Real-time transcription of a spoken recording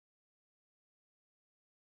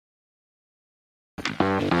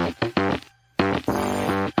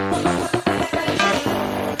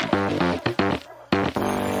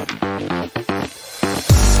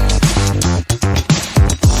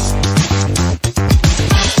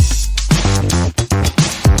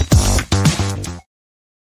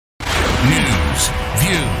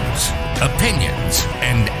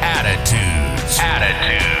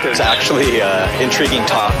intriguing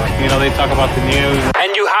talk. You know, they talk about the news.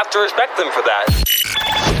 And you have to respect them for that.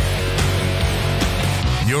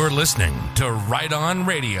 You're listening to Right On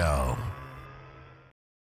Radio.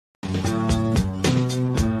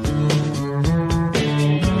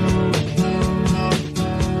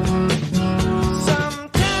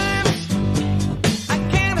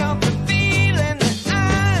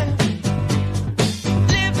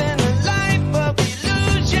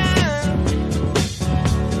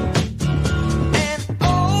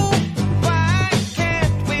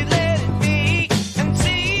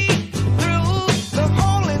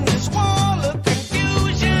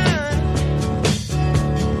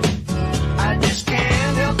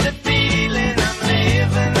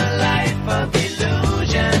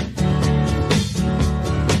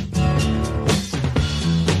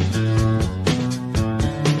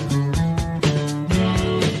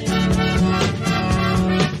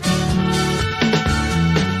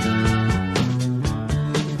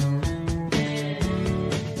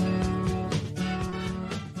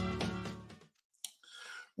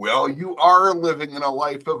 Well, you are living in a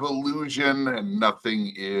life of illusion and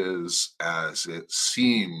nothing is as it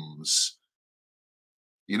seems.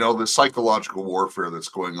 You know, the psychological warfare that's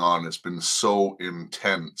going on has been so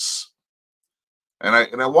intense. And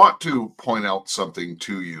I want to point out something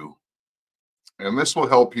to you. And this will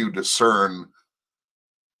help you discern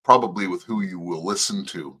probably with who you will listen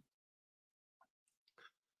to.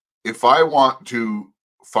 If I want to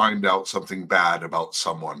find out something bad about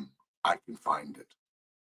someone, I can find it.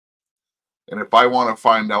 And if I want to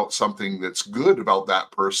find out something that's good about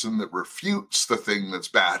that person that refutes the thing that's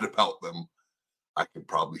bad about them, I can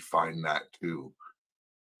probably find that too.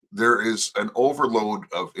 There is an overload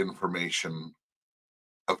of information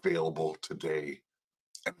available today,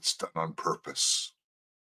 and it's done on purpose.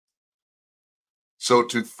 So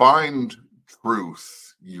to find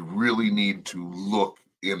truth, you really need to look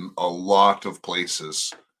in a lot of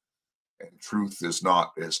places, and truth is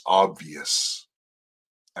not as obvious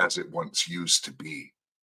as it once used to be.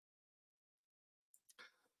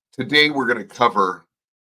 Today, we're going to cover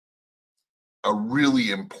a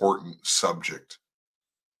really important subject: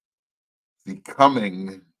 the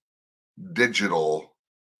coming digital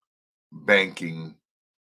banking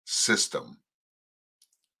system.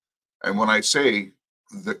 And when I say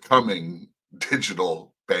the coming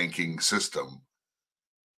digital banking system,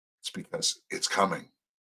 it's because it's coming.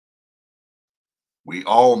 We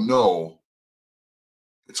all know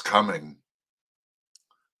it's coming.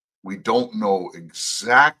 We don't know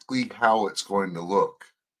exactly how it's going to look.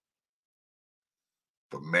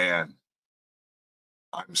 But man,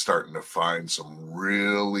 I'm starting to find some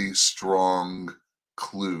really strong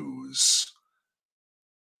clues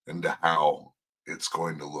into how it's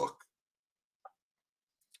going to look.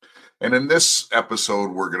 And in this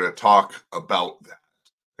episode, we're going to talk about that.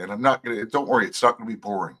 And I'm not going to, don't worry, it's not going to be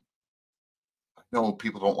boring. I know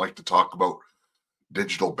people don't like to talk about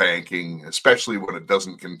digital banking, especially when it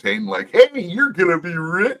doesn't contain like, hey, you're going to be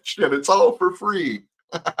rich and it's all for free.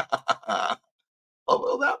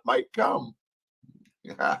 Although that might come.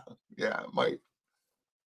 Yeah, it might.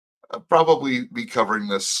 I'll probably be covering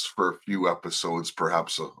this for a few episodes,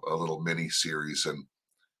 perhaps a little mini series, and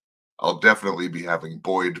I'll definitely be having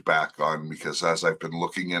Boyd back on because as I've been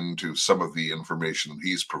looking into some of the information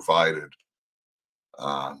he's provided,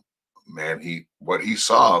 man, what he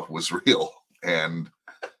saw was real. And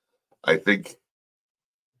I think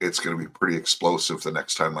it's going to be pretty explosive the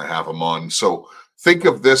next time I have him on. So think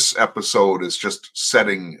of this episode as just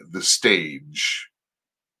setting the stage.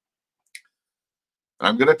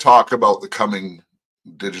 I'm going to talk about the coming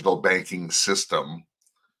digital banking system,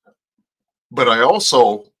 but I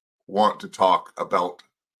also want to talk about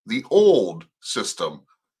the old system.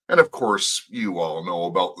 And of course, you all know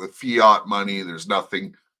about the fiat money. There's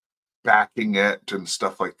nothing backing it and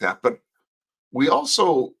stuff like that. But we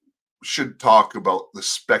also should talk about the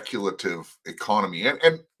speculative economy.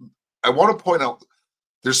 And I want to point out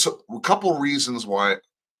there's a couple reasons why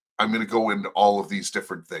I'm going to go into all of these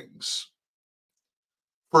different things.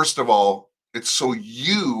 First of all, it's so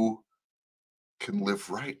you can live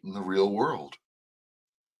right in the real world.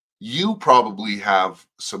 You probably have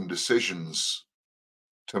some decisions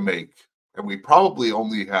to make, and we probably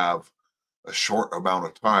only have a short amount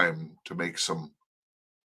of time to make some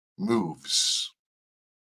moves.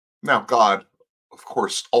 Now, God, of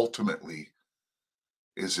course, ultimately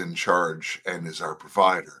is in charge and is our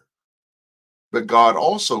provider. But God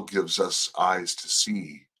also gives us eyes to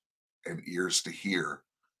see and ears to hear,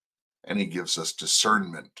 and he gives us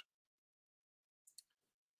discernment.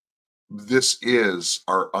 This is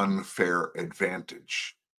our unfair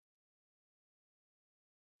advantage.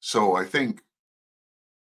 So I think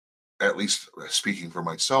at least speaking for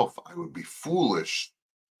myself, I would be foolish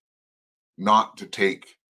not to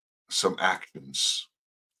take some actions.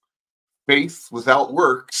 Faith without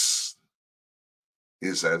works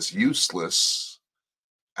is as useless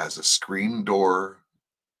as a screen door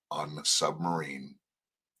on a submarine.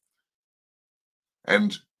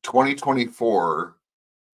 And 2024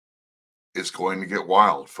 is going to get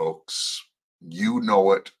wild, folks. You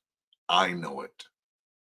know it. I know it.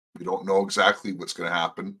 We don't know exactly what's going to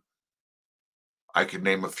happen. I can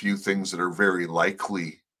name a few things that are very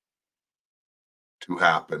likely to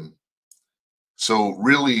happen. So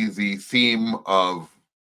really the theme of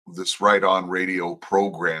this Right On Radio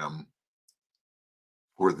program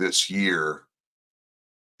for this year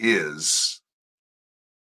is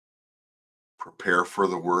prepare for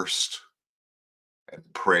the worst and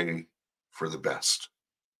pray for the best.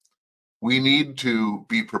 We need to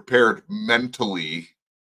be prepared mentally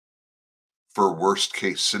for worst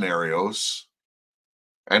case scenarios,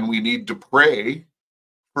 and we need to pray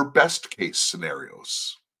for best case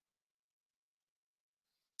scenarios.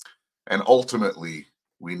 And ultimately,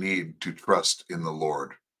 we need to trust in the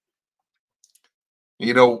Lord.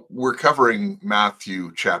 You know, we're covering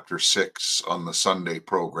Matthew chapter 6 on the Sunday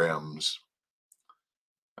programs.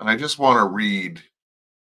 And I just want to read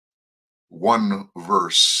one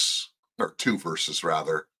verse, or two verses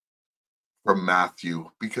rather, from Matthew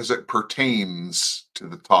because it pertains to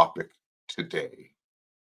the topic today.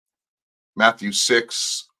 Matthew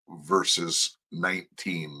 6, verses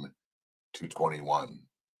 19 to 21.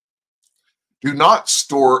 Do not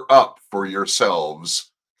store up for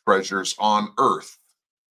yourselves treasures on earth,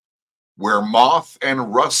 where moth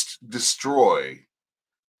and rust destroy,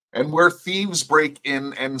 and where thieves break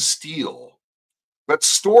in and steal. But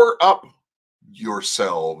store up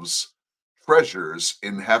yourselves treasures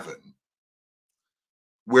in heaven,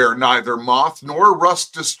 where neither moth nor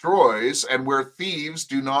rust destroys, and where thieves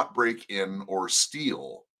do not break in or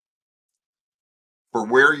steal. For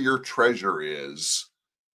where your treasure is,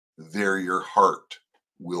 there your heart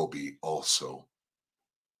will be also.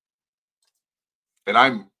 And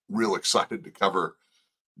I'm real excited to cover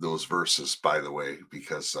those verses, by the way,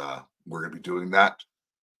 because we're going to be doing that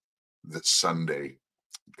this Sunday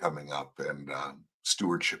coming up, and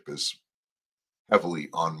stewardship is heavily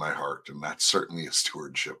on my heart, and that's certainly a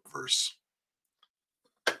stewardship verse.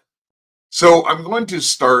 So I'm going to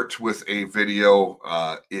start with a video.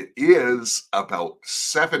 It is about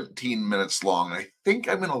 17 minutes long. I think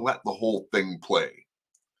I'm going to let the whole thing play,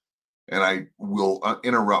 and I will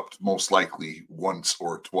interrupt most likely once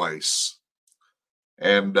or twice.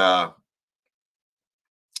 And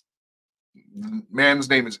man's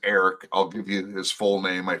name is Eric. I'll give you his full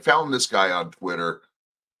name. I found this guy on Twitter.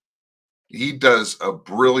 He does a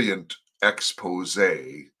brilliant expose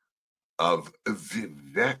of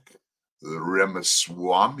Vivek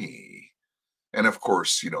Ramaswamy. And of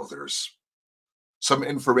course, you know, there's some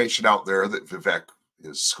information out there that Vivek,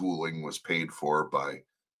 his schooling was paid for by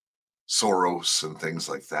Soros and things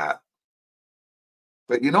like that.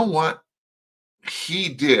 But you know what? He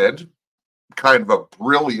did kind of a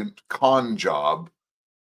brilliant con job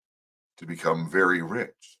to become very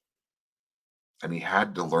rich. And he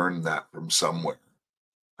had to learn that from somewhere.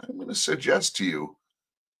 I'm going to suggest to you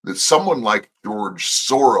that someone like George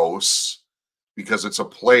Soros, because it's a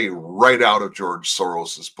play right out of George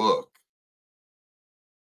Soros's book,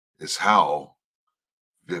 is how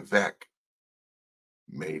Vivek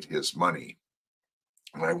made his money.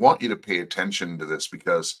 And I want you to pay attention to this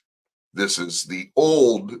because this is the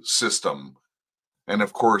old system. And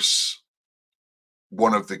of course,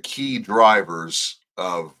 one of the key drivers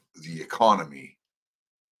of the economy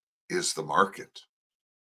is the market.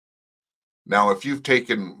 Now, if you've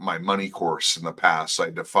taken my money course in the past, I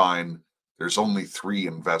define there's only three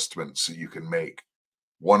investments that you can make.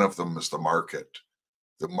 One of them is the market.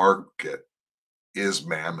 The market is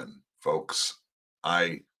mammon, folks.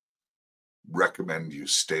 I recommend you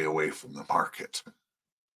stay away from the market.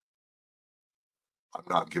 I'm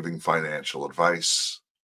not giving financial advice,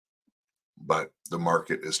 but the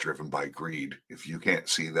market is driven by greed. If you can't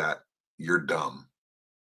see that, you're dumb.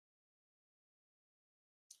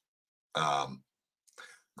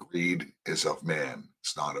 Greed is of man,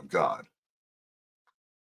 it's not of God.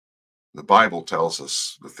 The Bible tells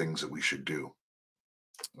us the things that we should do.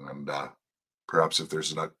 And perhaps if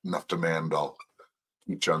there's enough demand, I'll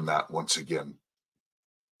teach on that once again.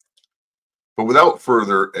 But without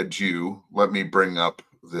further ado, let me bring up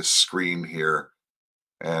this screen here.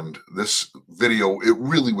 And this video, it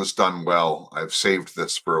really was done well. I've saved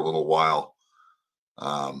this for a little while.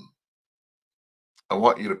 I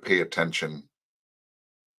want you to pay attention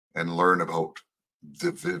and learn about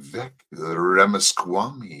the Vivek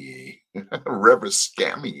Ramaswamy,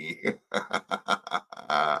 Ramaswamy,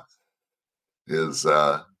 his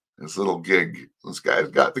little gig. This guy's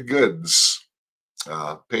got the goods.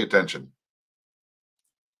 Pay attention.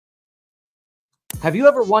 Have you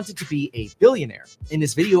ever wanted to be a billionaire? In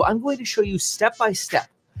this video, I'm going to show you step by step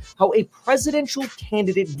how a presidential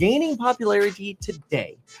candidate gaining popularity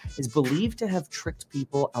today is believed to have tricked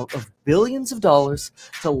people out of billions of dollars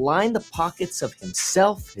to line the pockets of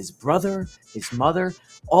himself, his brother, his mother,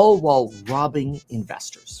 all while robbing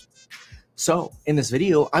investors. So, in this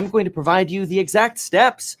video, I'm going to provide you the exact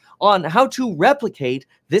steps on how to replicate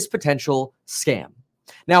this potential scam.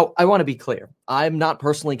 Now, I want to be clear. I'm not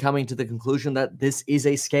personally coming to the conclusion that this is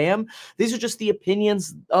a scam. These are just the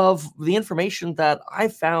opinions of the information that I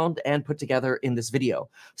found and put together in this video.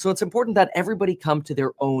 So it's important that everybody come to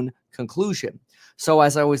their own conclusion. So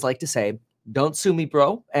as I always like to say, don't sue me,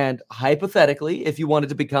 bro. And hypothetically, if you wanted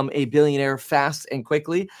to become a billionaire fast and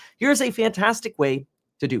quickly, here's a fantastic way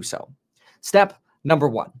to do so. Step number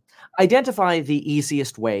 1, identify the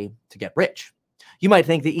easiest way to get rich. You might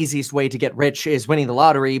think the easiest way to get rich is winning the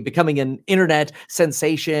lottery, becoming an internet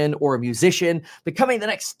sensation or a musician, becoming the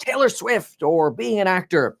next Taylor Swift, or being an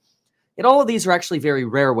actor. Yet all of these are actually very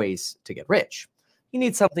rare ways to get rich. You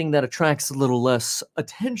need something that attracts a little less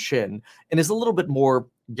attention and is a little bit more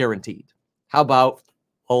guaranteed. How about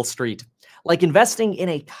Wall Street? Like investing in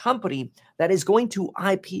a company that is going to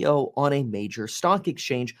IPO on a major stock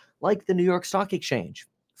exchange like the New York Stock Exchange.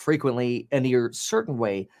 Frequently a near certain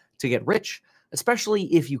way to get rich, especially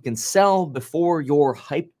if you can sell before your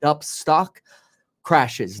hyped up stock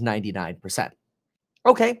crashes 99%.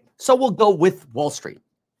 Okay, so we'll go with Wall Street.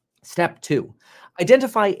 Step 2,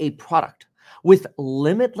 identify a product with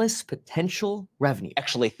limitless potential revenue. I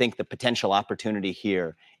actually think the potential opportunity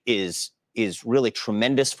here is really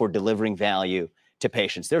tremendous for delivering value to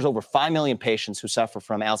patients. There's over 5 million patients who suffer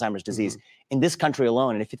from Alzheimer's disease in this country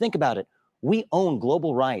alone. And if you think about it, we own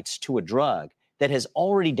global rights to a drug that has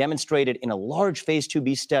already demonstrated in a large phase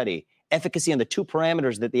 2b study efficacy on the 2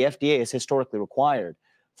 parameters that the FDA has historically required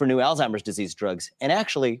for new Alzheimer's disease drugs. And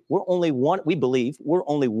actually, we believe we're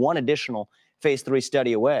only one additional phase 3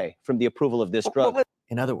 study away from the approval of this drug.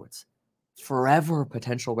 In other words, forever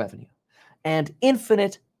potential revenue and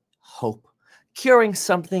infinite hope, curing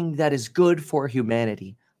something that is good for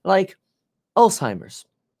humanity, like Alzheimer's.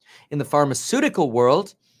 In the pharmaceutical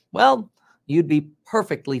world, well, you'd be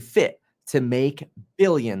perfectly fit to make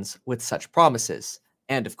billions with such promises.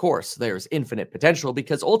 And of course, there's infinite potential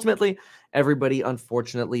because ultimately, everybody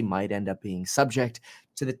unfortunately might end up being subject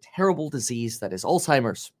to the terrible disease that is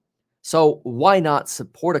Alzheimer's. So why not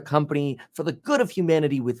support a company for the good of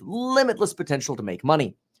humanity with limitless potential to make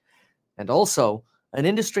money? And also, an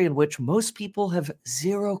industry in which most people have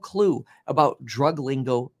zero clue about drug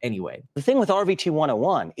lingo anyway. The thing with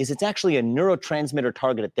RVT-101 is it's actually a neurotransmitter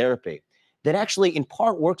targeted therapy that actually in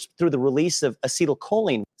part works through the release of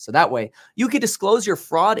acetylcholine. So that way, you could disclose your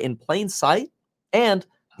fraud in plain sight and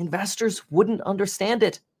investors wouldn't understand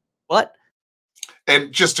it. But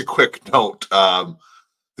And just a quick note,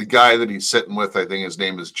 the guy that he's sitting with, I think his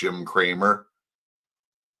name is Jim Cramer.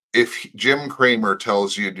 If Jim Cramer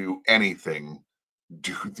tells you to do anything,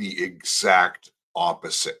 do the exact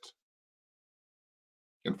opposite.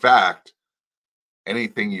 In fact,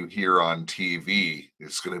 anything you hear on TV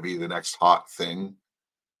is going to be the next hot thing.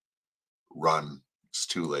 Run. It's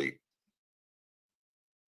too late.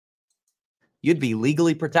 you'd be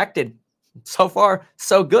legally protected. So far,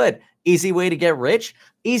 so good. Easy way to get rich,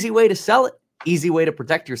 easy way to sell it, easy way to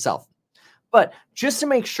protect yourself. But just to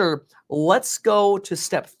make sure, let's go to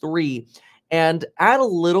step 3 and add a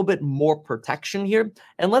little bit more protection here.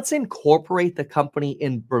 And let's incorporate the company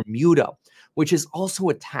in Bermuda, which is also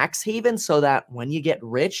a tax haven, so that when you get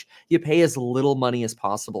rich, you pay as little money as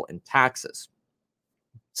possible in taxes.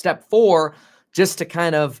 Step 4, just to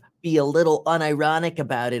kind of be a little unironic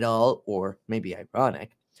about it all, or maybe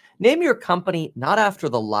ironic, name your company not after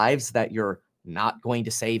the lives that you're not going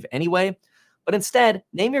to save anyway, but instead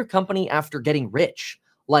name your company after getting rich,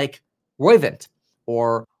 like Roivant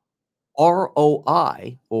or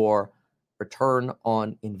ROI or Return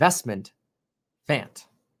on Investment Vant.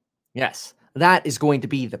 Yes, that is going to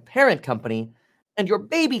be the parent company, and your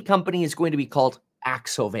baby company is going to be called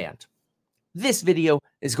Axovant. This video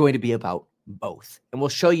is going to be about both, and we'll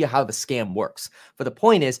show you how the scam works. But the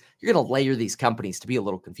point is, you're going to layer these companies to be a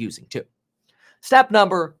little confusing too. Step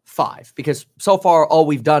number 5, because so far all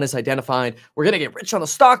we've done is identified we're going to get rich on the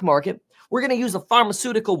stock market, we're going to use a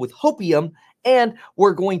pharmaceutical with hopium, and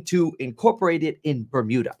we're going to incorporate it in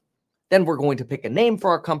Bermuda. Then we're going to pick a name for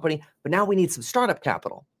our company, but now we need some startup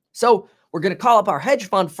capital. So We're going to call up our hedge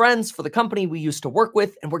fund friends for the company we used to work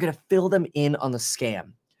with, and we're going to fill them in on the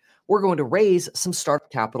scam. We're going to raise some startup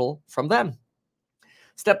capital from them.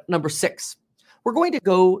 Step number 6. We're going to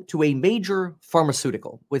go to a major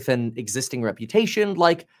pharmaceutical with an existing reputation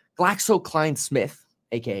like GlaxoSmithKline,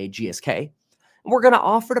 aka GSK, and we're going to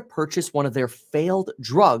offer to purchase one of their failed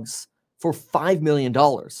drugs for $5 million,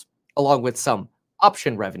 along with some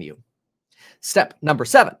option revenue. Step number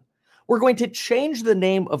 7. We're going to change the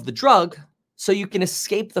name of the drug so you can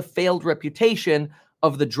escape the failed reputation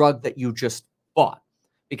of the drug that you just bought,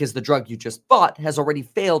 because the drug you just bought has already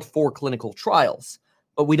failed 4 clinical trials.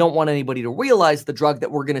 But we don't want anybody to realize the drug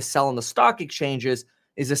that we're going to sell on the stock exchanges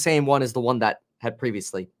is the same one as the one that had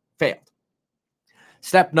previously failed.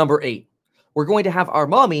 Step number 8. We're going to have our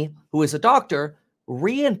mommy, who is a doctor,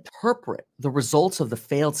 reinterpret the results of the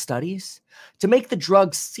failed studies to make the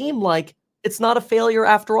drug seem like it's not a failure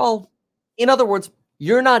after all. In other words,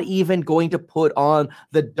 you're not even going to put on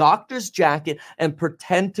the doctor's jacket and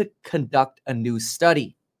pretend to conduct a new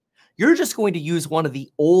study. You're just going to use one of the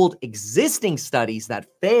old existing studies that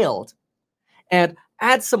failed and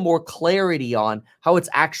add some more clarity on how it's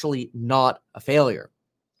actually not a failure.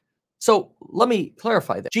 So let me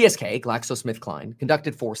clarify that. GSK, GlaxoSmithKline,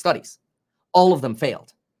 conducted 4 studies. All of them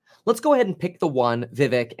failed. Let's go ahead and pick the one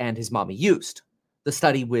Vivek and his mommy used, the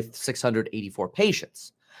study with 684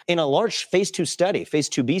 patients. In a large phase 2 study, phase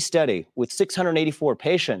 2B study with 684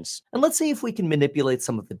 patients. And let's see if we can manipulate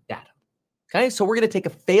some of the data. Okay, so we're going to take a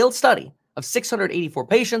failed study of 684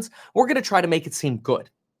 patients. We're going to try to make it seem good.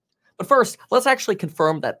 But first, let's actually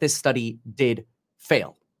confirm that this study did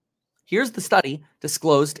fail. Here's the study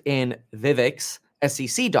disclosed in Vivek's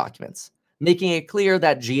SEC documents, making it clear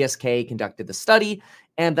that GSK conducted the study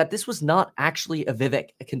and that this was not actually a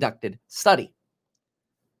Vivek-conducted study.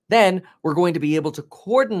 Then we're going to be able to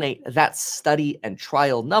coordinate that study and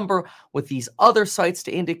trial number with these other sites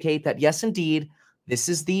to indicate that, yes, indeed, this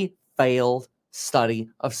is the failed study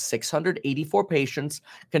of 684 patients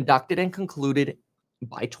conducted and concluded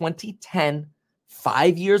by 2010,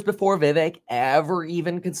 5 years before Vivek ever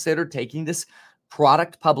even considered taking this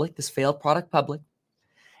product public, this failed product public.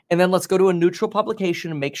 And then let's go to a neutral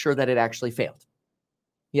publication and make sure that it actually failed.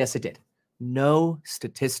 Yes, it did. No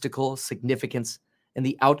statistical significance in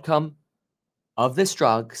the outcome of this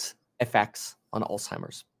drug's effects on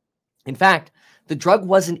Alzheimer's. In fact, the drug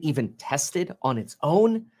wasn't even tested on its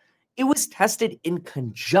own. It was tested in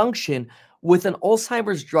conjunction with an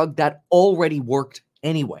Alzheimer's drug that already worked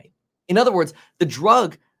anyway. In other words, the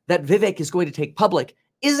drug that Vivek is going to take public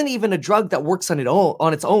isn't even a drug that works on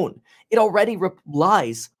its own. It already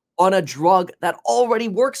relies on a drug that already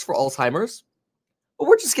works for Alzheimer's, but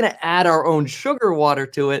we're just going to add our own sugar water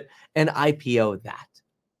to it and IPO that.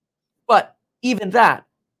 But even that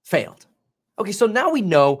failed. Okay, so now we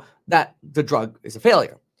know that the drug is a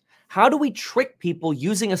failure. How do we trick people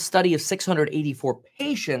using a study of 684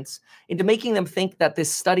 patients into making them think that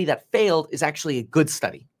this study that failed is actually a good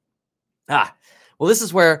study? Well, this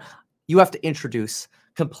is where you have to introduce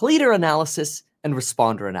completer analysis and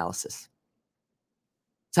responder analysis.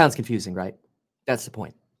 Sounds confusing, right? That's the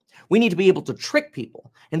point. We need to be able to trick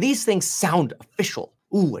people. And these things sound official.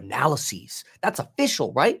 Ooh, analyses. That's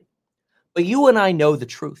official, right? But you and I know the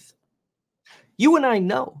truth. You and I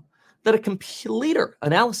know that a completer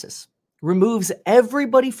analysis removes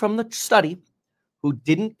everybody from the study who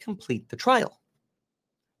didn't complete the trial.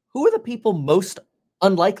 Who are the people most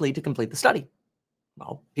unlikely to complete the study?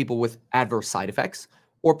 Well, people with adverse side effects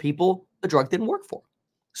or people the drug didn't work for.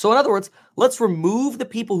 So in other words, let's remove the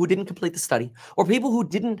people who didn't complete the study or people who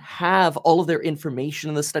didn't have all of their information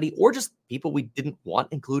in the study or just people we didn't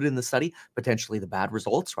want included in the study, potentially the bad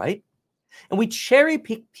results, right? And we cherry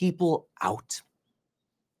pick people out.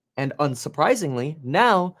 And unsurprisingly,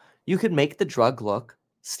 now you could make the drug look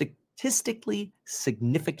statistically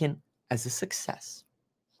significant as a success.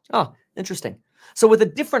 Oh, interesting. So with a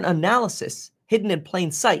different analysis hidden in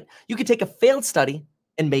plain sight, you could take a failed study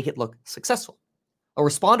and make it look successful. A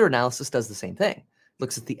responder analysis does the same thing. It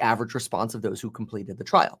looks at the average response of those who completed the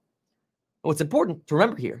trial. And what's important to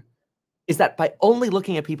remember here is that by only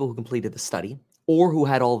looking at people who completed the study or who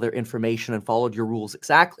had all their information and followed your rules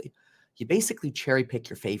exactly, you basically cherry pick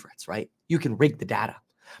your favorites, right? You can rig the data,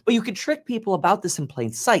 but you can trick people about this in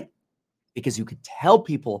plain sight because you could tell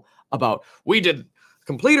people about, we did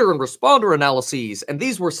completer and responder analyses, and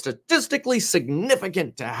these were statistically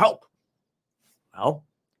significant to help. Well,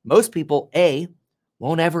 most people, A,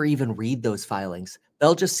 won't ever even read those filings.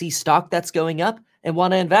 They'll just see stock that's going up and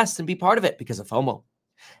want to invest and be part of it because of FOMO.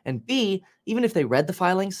 And B, even if they read the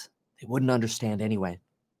filings, they wouldn't understand anyway.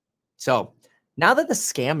 So now that the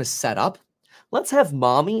scam is set up, let's have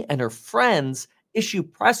mommy and her friends issue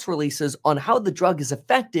press releases on how the drug is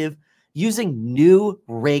effective using new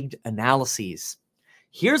rigged analyses.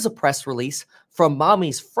 Here's a press release from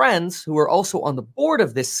mommy's friends who are also on the board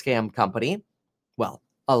of this scam company. Well,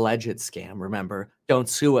 alleged scam, remember. Don't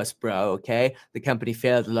sue us, bro, okay? The company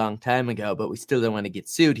failed a long time ago, but we still don't want to get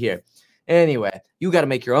sued here. Anyway, you got to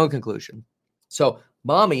make your own conclusion. So,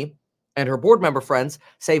 mommy and her board member friends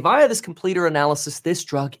say via this completer analysis, this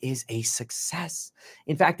drug is a success.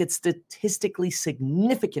 In fact, it's statistically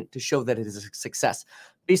significant to show that it is a success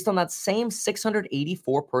based on that same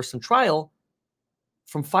 684-person trial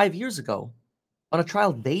from 5 years ago on a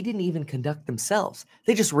trial they didn't even conduct themselves.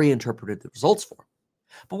 They just reinterpreted the results for.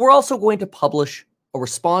 But we're also going to publish a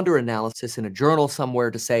responder analysis in a journal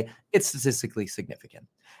somewhere to say it's statistically significant.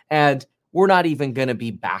 And we're not even going to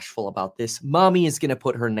be bashful about this. Mommy is going to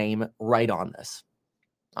put her name right on this.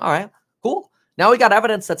 All right, cool. Now we got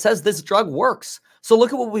evidence that says this drug works. So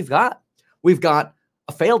look at what we've got. We've got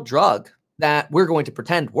a failed drug that we're going to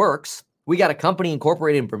pretend works. We got a company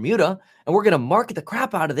incorporated in Bermuda, and we're going to market the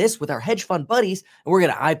crap out of this with our hedge fund buddies, and we're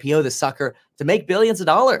going to IPO this sucker to make billions of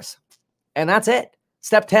dollars. And that's it.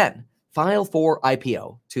 Step 10, file for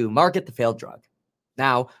IPO to market the failed drug.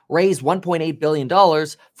 Now, raise $1.8 billion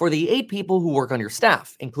for the 8 people who work on your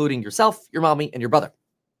staff, including yourself, your mommy, and your brother.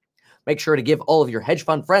 Make sure to give all of your hedge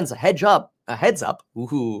fund friends a heads up,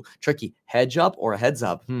 ooh, tricky, hedge up or a heads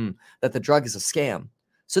up, that the drug is a scam.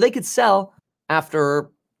 So they could sell after,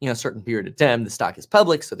 a certain period of time. The stock is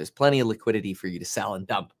public, so there's plenty of liquidity for you to sell and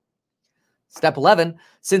dump. Step 11,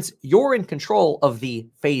 since you're in control of the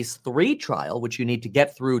phase 3 trial, which you need to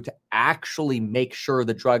get through to actually make sure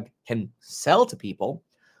the drug can sell to people,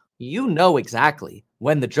 you know exactly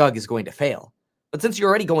when the drug is going to fail. But since you're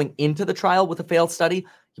already going into the trial with a failed study,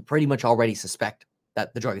 you pretty much already suspect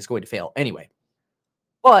that the drug is going to fail anyway.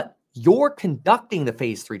 But you're conducting the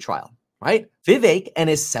phase 3 trial, right? Vivek and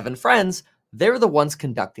his 7 friends, they're the ones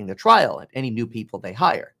conducting the trial and any new people they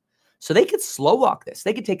hire. So they could slow walk this.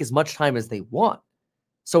 They could take as much time as they want.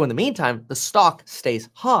 So in the meantime, the stock stays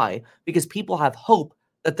high because people have hope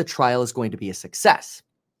that the trial is going to be a success.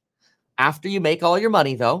 After you make all your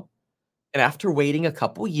money, though, and after waiting a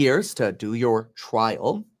couple years to do your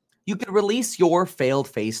trial, you could release your failed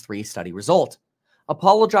phase 3 study result,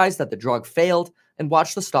 apologize that the drug failed, and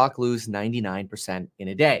watch the stock lose 99% in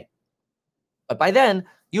a day. But by then,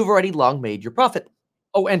 you've already long made your profit.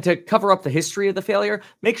 Oh, and to cover up the history of the failure,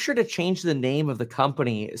 make sure to change the name of the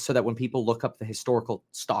company so that when people look up the historical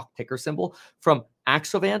stock ticker symbol from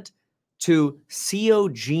Axovant to CO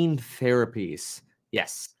Gene Therapies.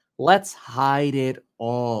 Yes, let's hide it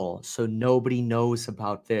all so nobody knows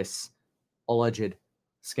about this alleged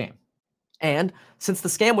scam. And since the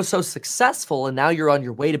scam was so successful and now you're on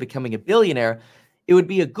your way to becoming a billionaire, it would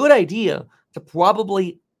be a good idea to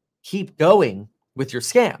probably keep going with your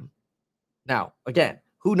scam. Now, again,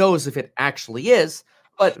 who knows if it actually is,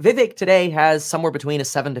 but Vivek today has somewhere between a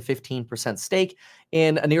 7 to 15% stake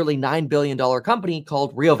in a nearly $9 billion company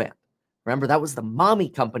called Riovant. Remember, that was the mommy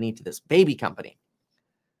company to this baby company.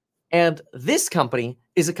 And this company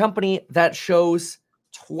is a company that shows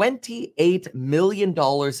 $28 million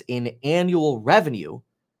in annual revenue,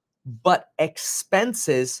 but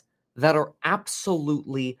expenses that are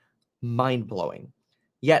absolutely mind-blowing.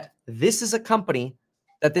 Yet, this is a company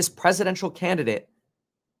that this presidential candidate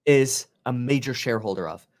is a major shareholder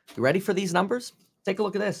of. You ready for these numbers? Take a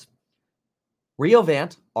look at this.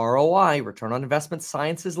 Riovant, ROI, Return on Investment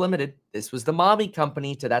Sciences Limited. This was the mommy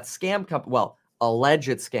company to that scam company. Well, alleged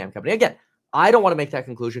scam company. Again, I don't want to make that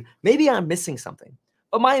conclusion. Maybe I'm missing something.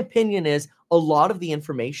 But my opinion is a lot of the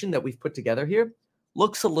information that we've put together here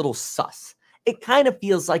looks a little sus. It kind of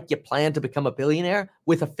feels like you plan to become a billionaire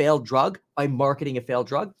with a failed drug by marketing a failed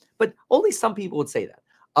drug, but only some people would say that.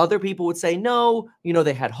 Other people would say, no,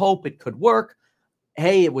 they had hope it could work.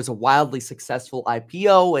 Hey, it was a wildly successful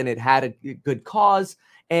IPO and it had a good cause.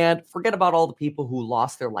 And forget about all the people who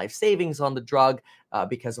lost their life savings on the drug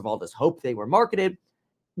because of all this hope they were marketed.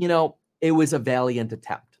 It was a valiant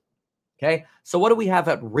attempt. Okay, so what do we have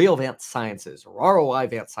at Riovant Sciences or ROI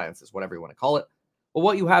Vant Sciences, whatever you want to call it? Well,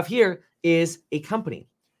 what you have here is a company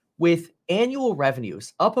with annual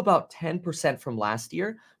revenues up about 10% from last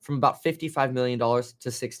year, from about $55 million to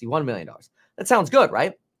 $61 million. That sounds good,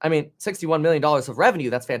 right? I mean, $61 million of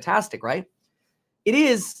revenue, that's fantastic, right? It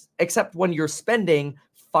is, except when you're spending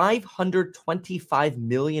 $525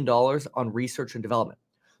 million on research and development.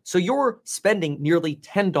 So you're spending nearly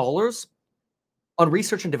 $10 on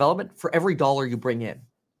research and development for every dollar you bring in.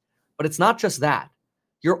 But it's not just that.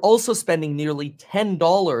 You're also spending nearly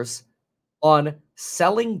 $10 on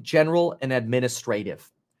selling, general, and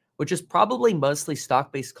administrative, which is probably mostly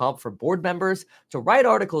stock-based comp for board members to write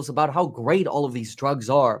articles about how great all of these drugs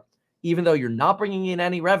are. Even though you're not bringing in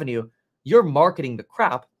any revenue, you're marketing the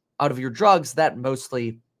crap out of your drugs that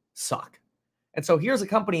mostly suck. And so here's a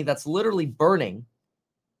company that's literally burning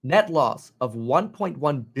net loss of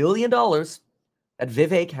 $1.1 billion that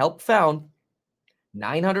Vivek helped found,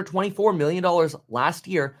 $924 million last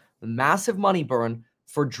year, massive money burn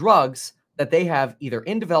for drugs that they have either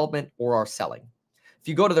in development or are selling. If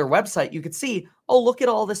you go to their website, you could see, oh, look at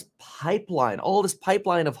all this pipeline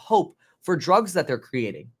of hope for drugs that they're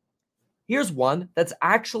creating. Here's one that's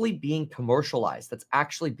actually being commercialized, that's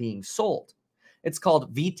actually being sold. It's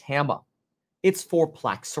called VTAMA. It's for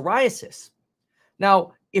plaque psoriasis.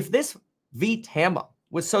 Now, if this VTAMA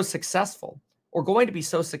was so successful, or going to be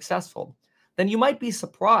so successful, then you might be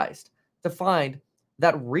surprised to find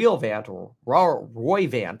that Realvant or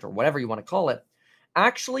Roivant or whatever you want to call it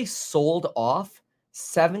actually sold off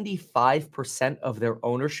 75% of their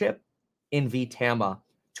ownership in VTAMA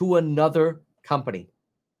to another company.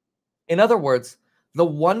 In other words, the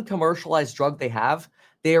one commercialized drug they have,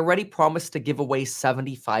 they already promised to give away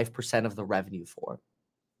 75% of the revenue for.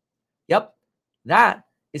 Yep, that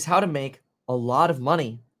is how to make a lot of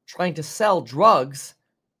money trying to sell drugs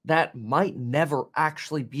that might never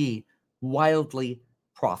actually be wildly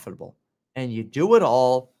profitable. And you do it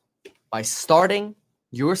all by starting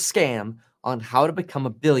your scam on how to become a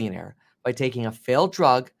billionaire by taking a failed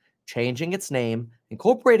drug, changing its name,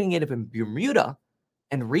 incorporating it in Bermuda,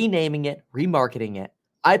 and renaming it, remarketing it,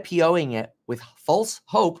 IPOing it with false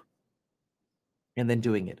hope, and then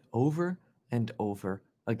doing it over and over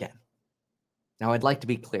again. Now, I'd like to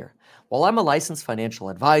be clear. While I'm a licensed financial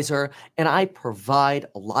advisor and I provide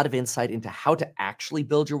a lot of insight into how to actually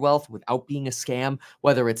build your wealth without being a scam,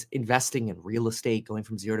 whether it's investing in real estate, going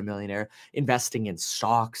from zero to millionaire, investing in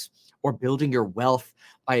stocks, or building your wealth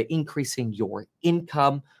by increasing your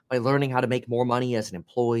income, by learning how to make more money as an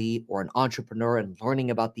employee or an entrepreneur and learning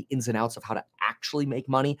about the ins and outs of how to actually make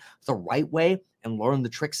money the right way and learn the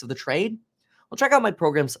tricks of the trade, well, check out my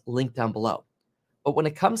programs linked down below. But when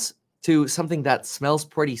it comes to something that smells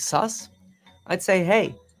pretty sus, I'd say,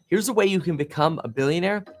 hey, here's a way you can become a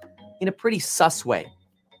billionaire in a pretty sus way.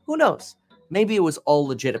 Who knows? Maybe it was all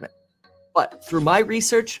legitimate. But through my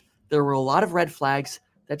research, there were a lot of red flags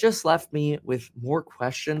that just left me with more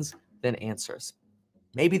questions than answers.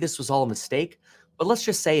 Maybe this was all a mistake, but let's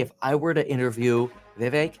just say if I were to interview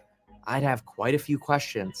Vivek, I'd have quite a few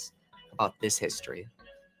questions about this history.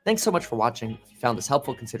 Thanks so much for watching. If you found this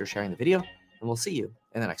helpful, consider sharing the video, and we'll see you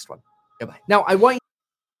in the next one. Goodbye. Now, I want you.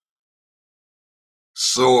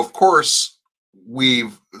 So, of course,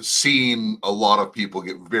 we've seen a lot of people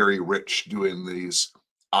get very rich doing these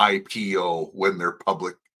IPO when they're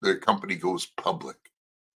public, their company goes public.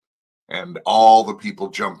 And all the people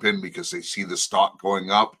jump in because they see the stock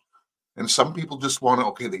going up. And some people just want to,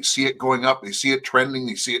 okay, they see it going up, they see it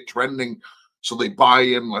trending, So they buy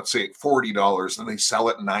in, let's say at $40, and they sell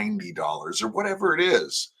at $90 or whatever it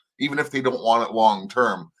is. Even if they don't want it long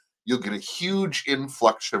term, you'll get a huge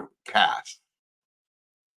influx of cash.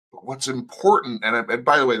 But what's important, and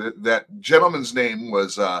by the way, that gentleman's name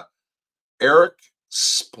was Eric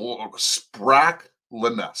Spracklinus.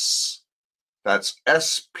 That's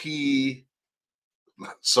SPRACKLENUS,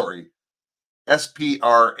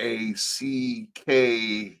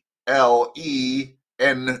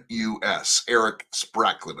 Eric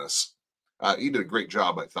Spracklinus. He did a great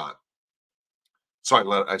job, I thought. So I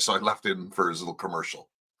left in for his little commercial.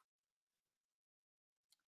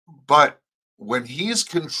 But when he's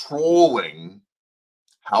controlling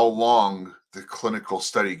how long the clinical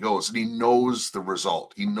study goes, and he knows the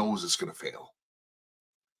result, he knows it's going to fail.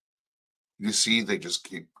 You see, they just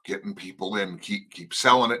keep getting people in, keep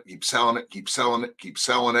selling it, keep selling it, keep selling it, keep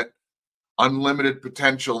selling it. Unlimited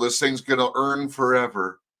potential. This thing's going to earn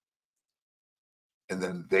forever. And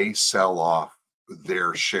then they sell off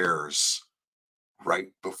their shares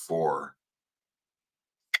right before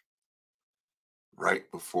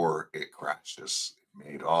it crashes. It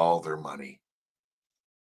made all their money.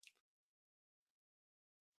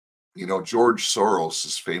 You know, George Soros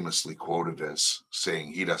is famously quoted as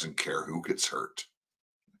saying he doesn't care who gets hurt.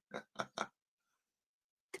 Kind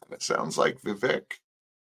of sounds like Vivek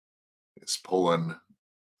is pulling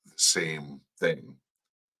the same thing.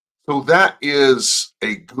 So that is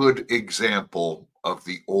a good example of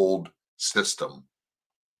the old system,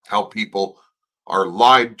 how people are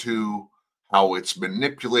lied to, how it's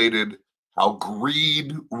manipulated, how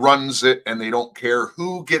greed runs it, and they don't care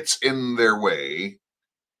who gets in their way.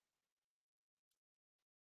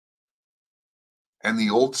 And the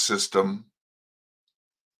old system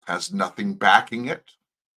has nothing backing it.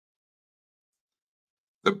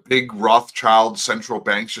 The big Rothschild central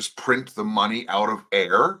banks just print the money out of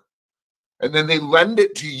air, and then they lend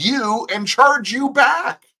it to you and charge you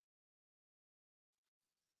back.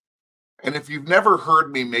 And if you've never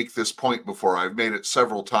heard me make this point before, I've made it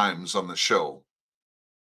several times on the show.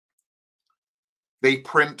 They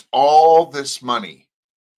print all this money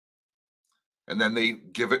and then they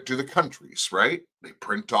give it to the countries, right? They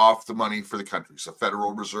print off the money for the countries. The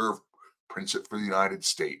Federal Reserve prints it for the United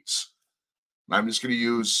States. And I'm just going to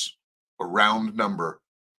use a round number.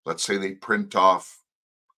 Let's say they print off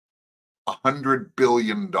 $100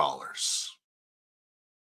 billion.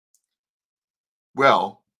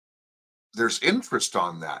 Well, there's interest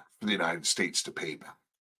on that for the United States to pay back.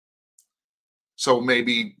 So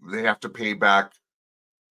maybe they have to pay back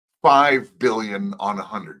 $5 billion on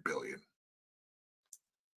 $100 billion.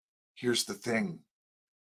 Here's the thing.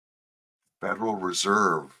 Federal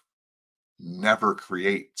Reserve never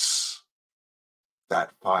creates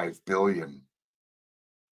that $5 billion.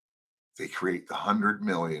 They create the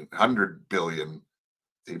 $100 billion.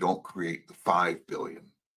 They don't create the $5 billion.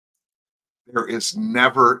 There is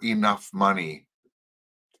never enough money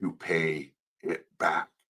to pay it back.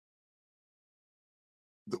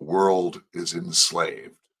 The world is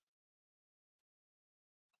enslaved.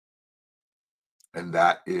 And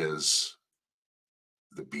that is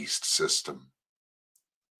the beast system.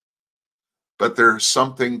 But there's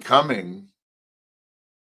something coming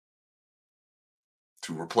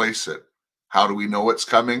to replace it. How do we know it's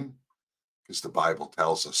coming? Because the Bible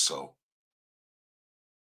tells us so.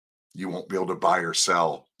 You won't be able to buy or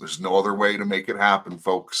sell. There's no other way to make it happen,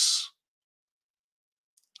 folks,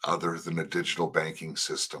 other than a digital banking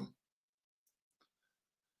system.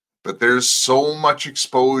 But there's so much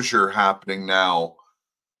exposure happening now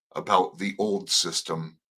about the old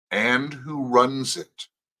system and who runs it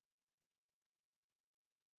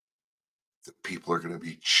that people are going to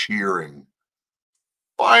be cheering.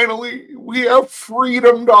 Finally, we have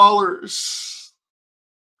freedom dollars.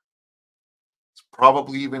 It's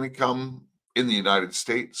probably even going to come in the United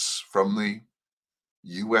States from the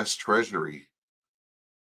U.S. Treasury.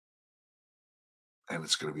 And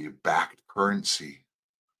it's going to be a backed currency.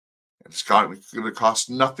 And it's going to cost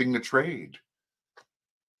nothing to trade.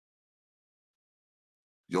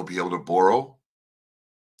 You'll be able to borrow,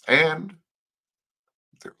 and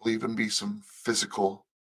there will even be some physical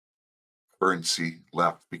currency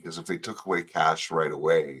left, because if they took away cash right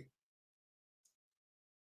away,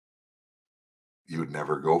 you would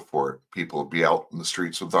never go for it. People would be out in the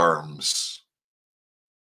streets with arms.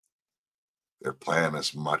 Their plan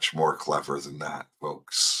is much more clever than that,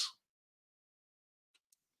 folks.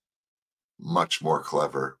 Much more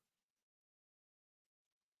clever.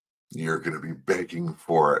 You're going to be begging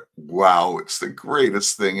for it. Wow, it's the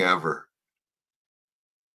greatest thing ever.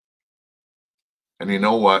 And you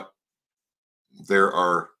know what? There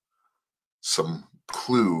are some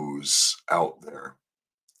clues out there.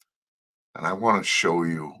 And I want to show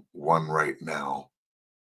you one right now.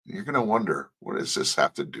 You're going to wonder, what does this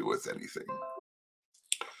have to do with anything?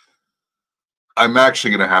 I'm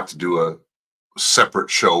actually going to have to do a separate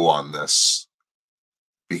show on this,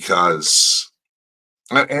 because,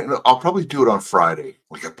 and I'll probably do it on Friday,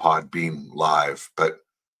 like a Podbean live, but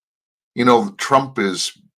you know, Trump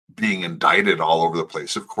is being indicted all over the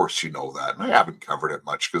place. Of course, you know that. And I haven't covered it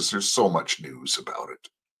much because there's so much news about it.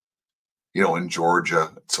 You know, in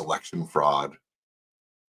Georgia, it's election fraud.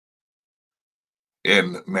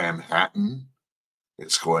 In Manhattan,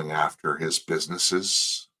 it's going after his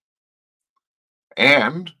businesses.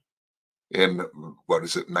 And in,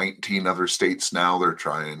 19 other states now, they're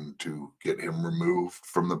trying to get him removed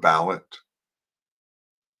from the ballot.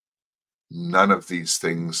 None of these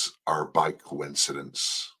things are by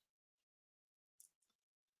coincidence.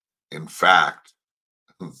 In fact,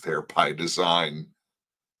 they're by design,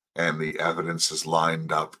 and the evidence is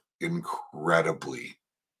lined up incredibly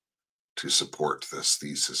to support this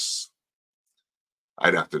thesis.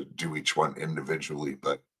 I'd have to do each one individually,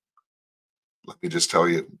 but let me just tell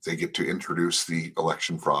you, they get to introduce the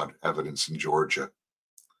election fraud evidence in Georgia.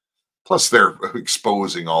 Plus, they're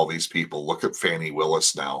exposing all these people. Look at Fani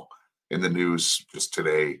Willis now in the news just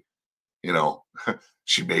today. You know,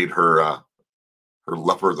 she made her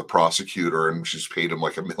lover the prosecutor, and she's paid him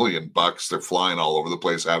like $1 million. They're flying all over the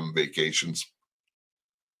place, having vacations.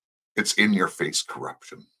 It's in your face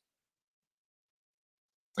corruption.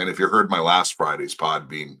 And if you heard my last Friday's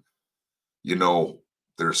Podbean, you know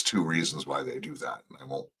there's 2 reasons why they do that. And I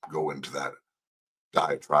won't go into that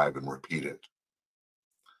diatribe and repeat it.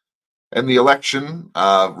 And the election,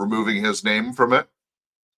 removing his name from it,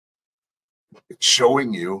 it's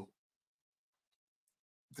showing you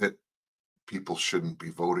that people shouldn't be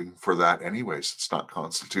voting for that anyways. It's not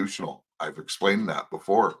constitutional. I've explained that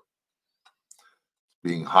before.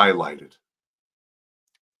 Being highlighted.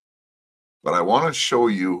 But I want to show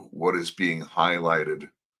you what is being highlighted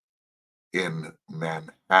in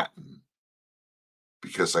Manhattan,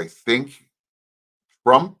 because I think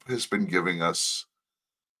Trump has been giving us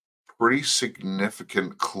pretty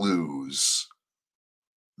significant clues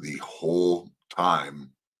the whole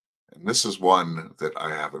time. And this is one that I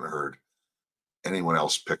haven't heard anyone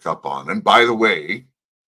else pick up on. And by the way,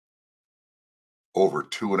 over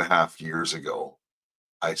 2.5 years ago,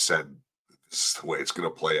 I said, this is the way it's going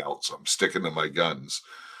to play out. So I'm sticking to my guns.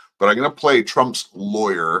 But I'm going to play Trump's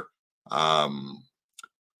lawyer, Alina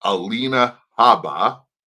Habba,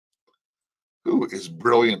 who is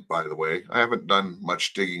brilliant, by the way. I haven't done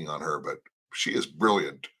much digging on her, but she is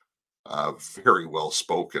brilliant, very well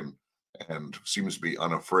spoken, and seems to be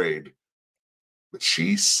unafraid. But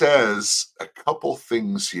she says a couple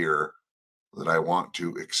things here that I want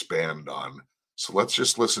to expand on. So let's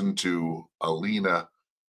just listen to Alina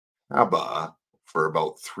Habba for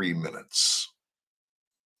about 3 minutes.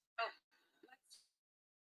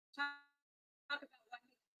 Talk about what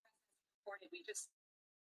reported. We just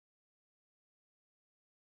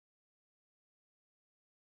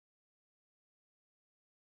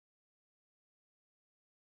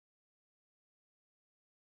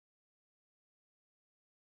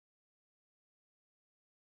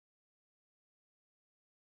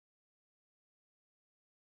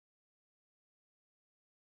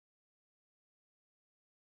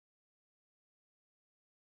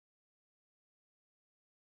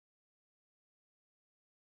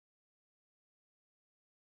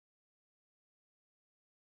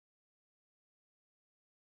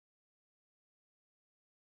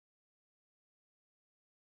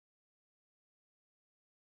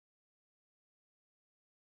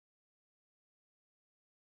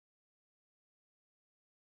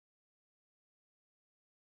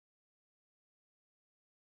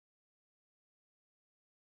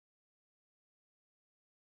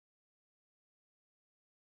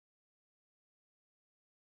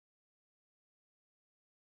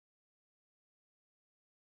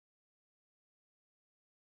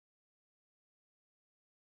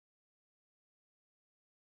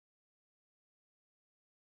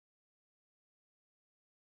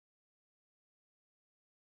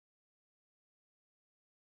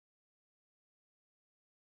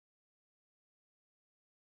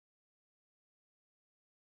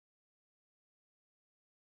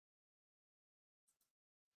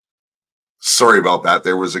Sorry about that.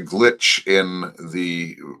 There was a glitch in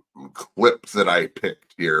the clip that I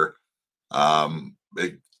picked here.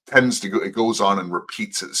 It tends to go, it goes on and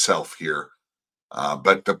repeats itself here.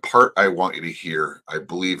 But the part I want you to hear, I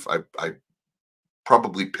believe I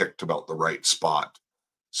probably picked about the right spot.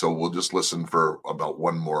 So we'll just listen for about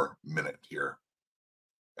 1 more minute here.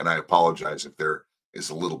 And I apologize if there is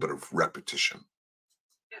a little bit of repetition.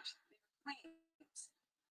 claims.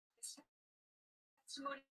 This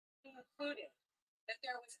testimony included that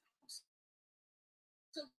there was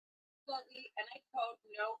absolutely, and I quote,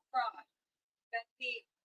 no fraud. That the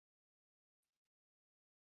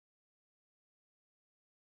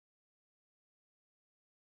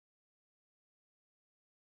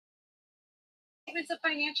statements of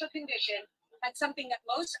financial condition had something that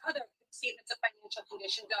most other statements of financial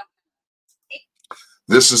condition don't.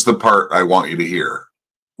 This is the part I want you to hear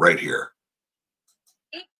right here.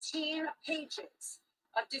 18 pages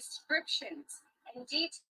of descriptions and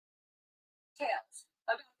details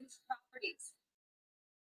about his properties,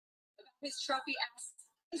 about his trophy assets,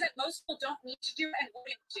 things that most people don't need to do and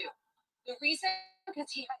wouldn't do. The reason,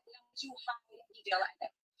 because he had nothing to hide and deal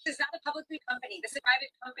at it. This is not a public company. This is a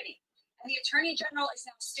private company. And the Attorney General is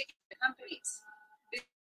now sticking to companies.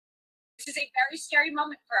 This is a very scary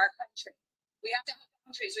moment for our country. We have to have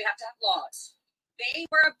countries. We have to have laws. They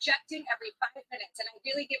were objecting every 5 minutes, and I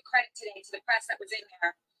really give credit today to the press that was in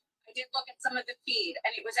there. I did look at some of the feed,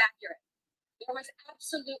 and it was accurate. There was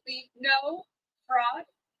absolutely no fraud.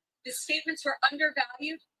 The statements were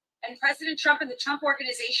undervalued, and President Trump and the Trump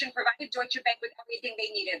Organization provided Deutsche Bank with everything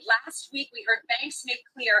they needed. Last week, we heard banks make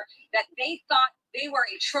clear that they thought they were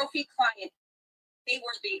a trophy client. They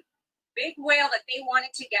were the big whale that they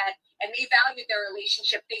wanted to get, and they valued their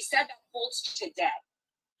relationship. They said that holds today.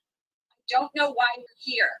 I don't know why we're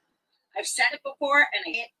here. I've said it before, and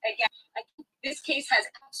again, this case has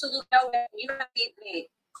absolute no way. You have beat me.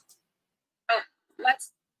 Oh,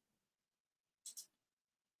 let's.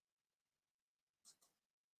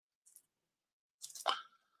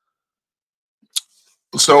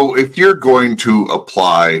 So if you're going to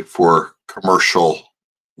apply for commercial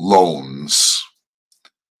loans,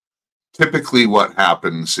 typically what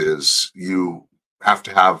happens is you have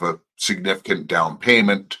to have a significant down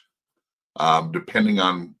payment. Depending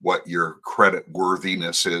on what your credit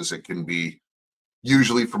worthiness is, it can be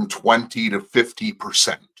usually from 20 to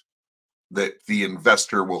 50% that the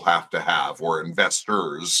investor will have to have, or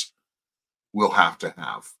investors will have to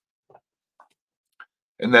have.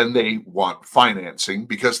 And then they want financing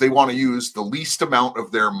because they want to use the least amount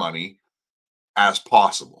of their money as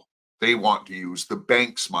possible. They want to use the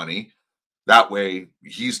bank's money. That way,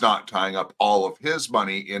 he's not tying up all of his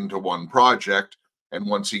money into one project. And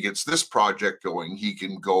once he gets this project going, he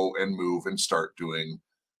can go and move and start doing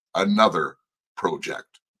another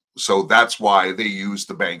project. So that's why they use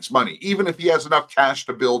the bank's money. Even if he has enough cash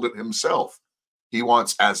to build it himself, he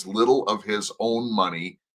wants as little of his own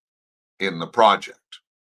money in the project.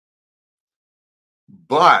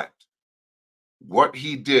 But what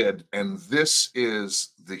he did, and this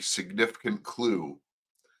is the significant clue,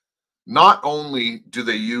 not only do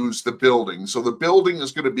they use the building, so the building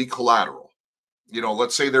is going to be collateral. You know,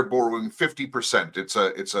 let's say they're borrowing 50%. It's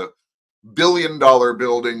a $1 billion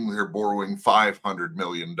building. They're borrowing $500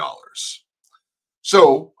 million.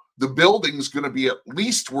 So the building's going to be at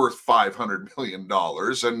least worth $500 million.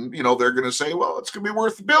 And, you know, they're going to say, well, it's going to be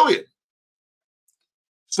worth $1 billion.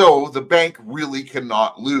 So the bank really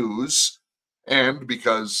cannot lose. And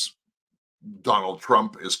because Donald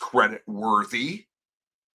Trump is credit worthy,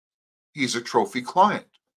 he's a trophy client.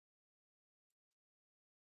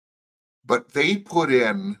 But they put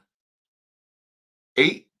in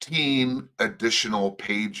 18 additional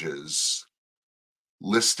pages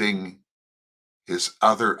listing his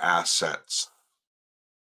other assets,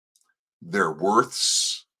 their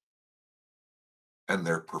worths, and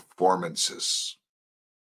their performances.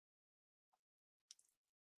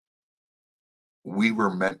 We were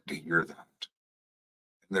meant to hear that.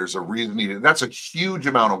 And there's a reason. That's a huge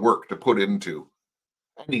amount of work to put into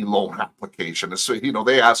any loan application. So, you know,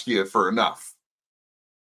 they ask you for enough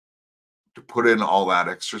to put in all that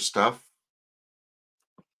extra stuff,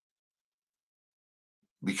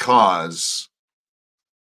 because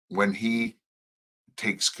when he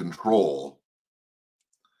takes control,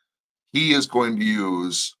 he is going to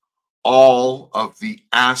use all of the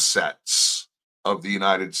assets of the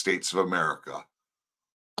United States of America: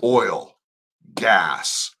 oil,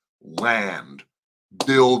 gas, land,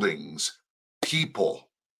 buildings, people,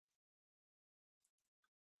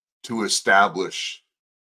 to establish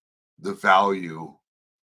the value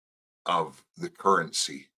of the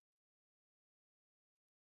currency.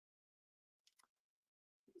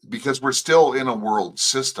 Because we're still in a world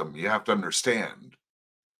system, you have to understand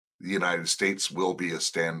the United States will be a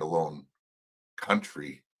standalone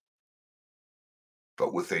country,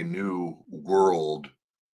 but with a new world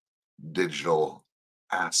digital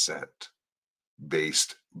asset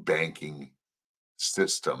based banking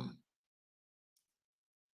system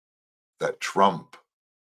that Trump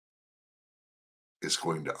is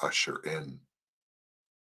going to usher in.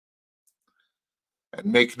 And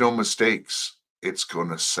make no mistakes, it's going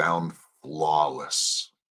to sound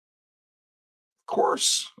flawless. Of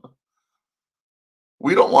course,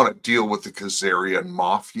 we don't want to deal with the Khazarian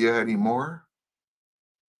mafia anymore.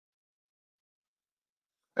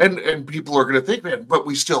 And people are going to think, man, but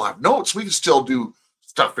we still have notes. We can still do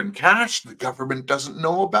stuff in cash the government doesn't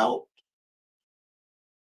know about.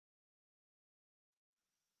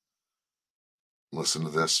 Listen to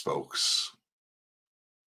this, folks.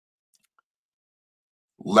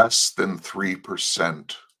 Less than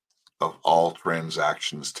 3% of all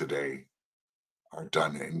transactions today are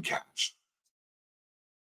done in cash.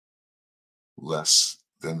 Less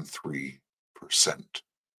than 3%.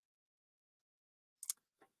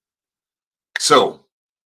 So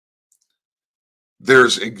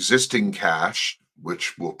there's existing cash,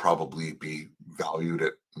 which will probably be valued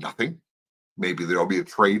at nothing. Maybe there'll be a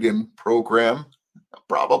trade-in program,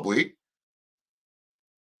 probably.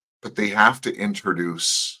 But they have to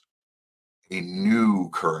introduce a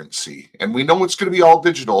new currency. And we know it's going to be all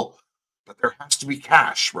digital, but there has to be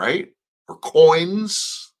cash, right? Or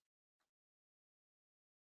coins.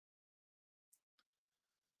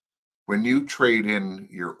 When you trade in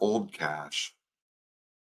your old cash,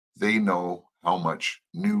 they know how much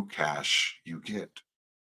new cash you get.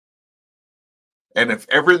 And if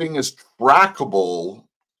everything is trackable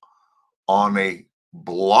on a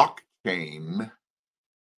blockchain,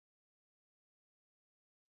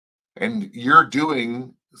 and you're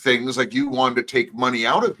doing things like you wanted to take money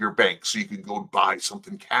out of your bank so you could go buy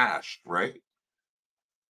something cash, right?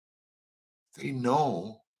 They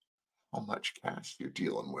know how much cash you're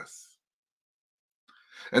dealing with.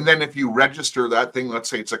 And then if you register that thing, let's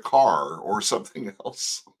say it's a car or something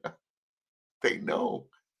else, they know,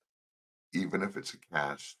 even if it's a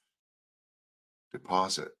cash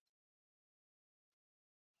deposit.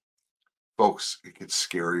 Folks, it gets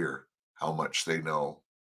scarier how much they know.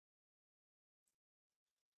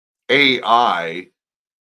 AI,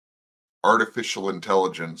 artificial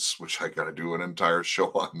intelligence, which I got to do an entire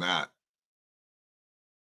show on that.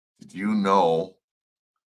 Did you know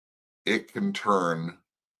it can turn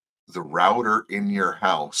the router in your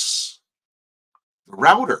house, the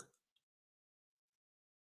router,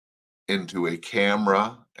 into a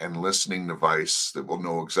camera and listening device that will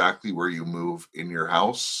know exactly where you move in your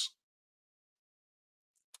house?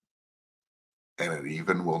 And it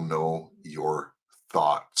even will know your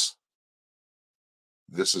thoughts.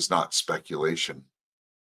 This is not speculation.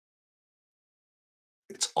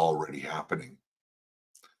 It's already happening.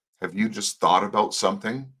 Have you just thought about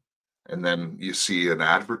something and then you see an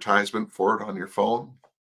advertisement for it on your phone?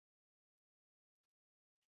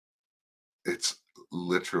 It's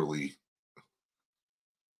literally,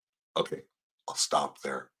 okay, I'll stop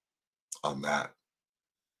there on that.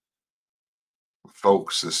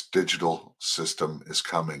 Folks, this digital system is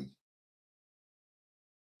coming.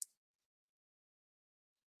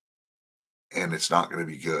 And it's not going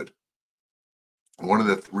to be good. One of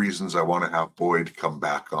the reasons I want to have Boyd come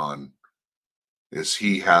back on is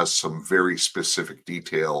he has some very specific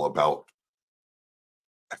detail about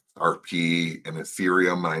XRP and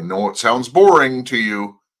Ethereum. And I know it sounds boring to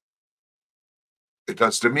you. It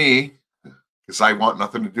does to me, because I want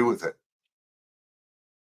nothing to do with it.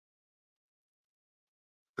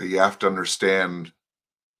 But you have to understand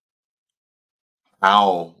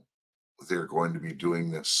how they're going to be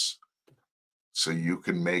doing this so you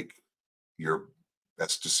can make your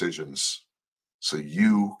best decisions, so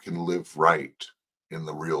you can live right in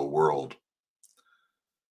the real world.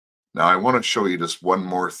 Now, I want to show you just one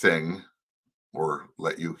more thing, or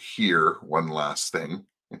let you hear one last thing.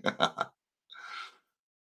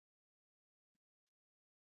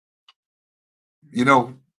 You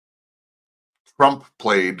know, Trump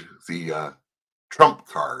played the Trump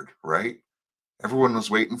card, right? Everyone was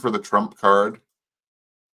waiting for the Trump card.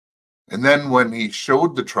 And then when he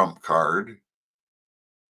showed the Trump card,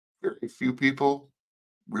 very few people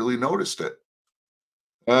really noticed it.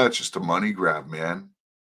 It's just a money grab, man.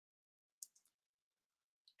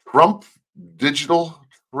 Trump digital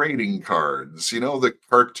trading cards, you know, the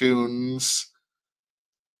cartoons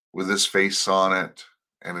with his face on it.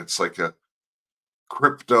 And it's like a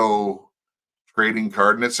crypto trading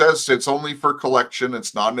card. And it says it's only for collection,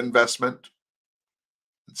 it's not an investment.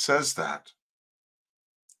 It says that.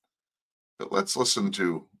 But let's listen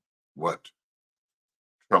to what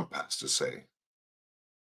Trump has to say.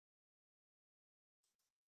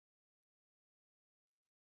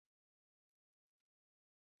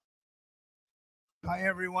 Hi,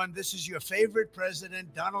 everyone. This is your favorite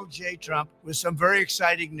president, Donald J. Trump, with some very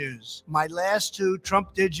exciting news. My last two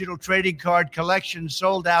Trump digital trading card collections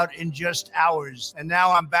sold out in just hours. And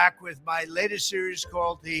now I'm back with my latest series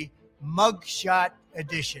called the Mugshot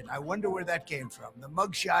Edition. I wonder where that came from. The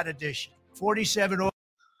Mugshot Edition. 47.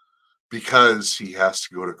 Because he has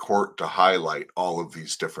to go to court to highlight all of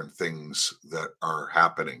these different things that are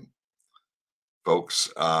happening,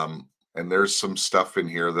 folks. And there's some stuff in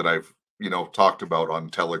here that I've talked about on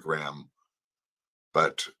Telegram,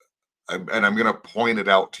 but I'm going to point it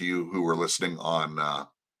out to you who are listening on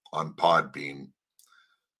Podbean.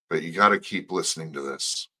 But you got to keep listening to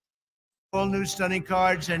this. All new stunning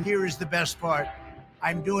cards, and here is the best part.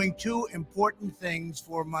 I'm doing two important things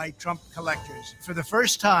for my Trump collectors. For the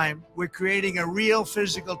first time, we're creating a real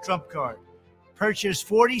physical Trump card. Purchase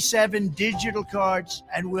 47 digital cards,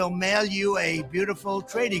 and we'll mail you a beautiful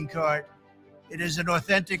trading card. It is an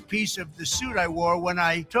authentic piece of the suit I wore when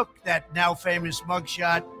I took that now famous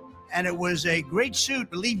mugshot, and it was a great suit,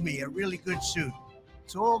 believe me, a really good suit.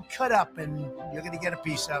 It's all cut up, and you're going to get a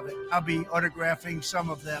piece of it. I'll be autographing some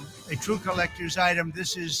of them. A true collector's item.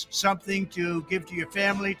 This is something to give to your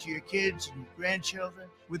family, to your kids and grandchildren,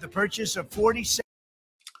 with the purchase of 47.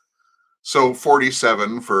 So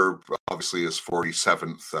 47 for obviously his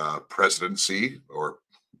 47th presidency, or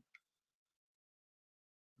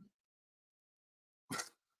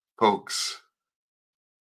folks,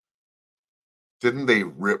 didn't they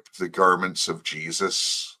rip the garments of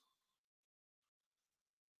Jesus?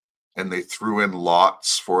 And they threw in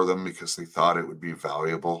lots for them because they thought it would be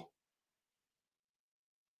valuable.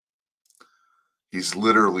 He's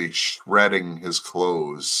literally shredding his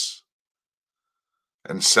clothes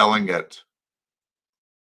and selling it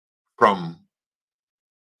from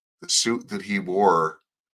the suit that he wore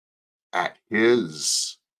at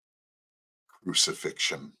his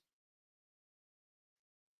crucifixion.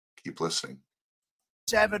 Keep listening.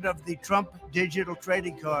 7 of the Trump digital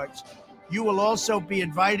trading cards. You will also be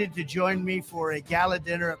invited to join me for a gala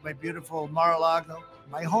dinner at my beautiful Mar-a-Lago,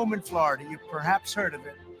 my home in Florida. You've perhaps heard of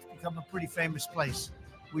it. It's become a pretty famous place.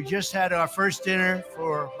 We just had our first dinner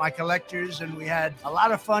for my collectors, and we had a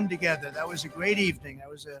lot of fun together. That was a great evening. That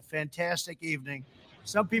was a fantastic evening.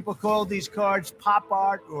 Some people call these cards pop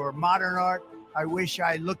art or modern art. I wish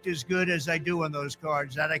I looked as good as I do on those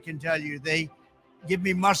cards. That I can tell you. They give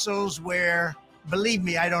me muscles where, believe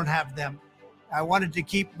me, I don't have them. I wanted to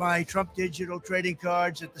keep my Trump digital trading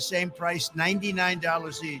cards at the same price,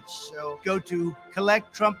 $99 each. So go to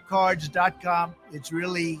collecttrumpcards.com. It's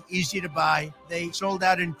really easy to buy. They sold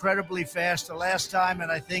out incredibly fast the last time, and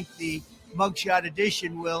I think the mugshot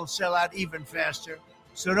edition will sell out even faster.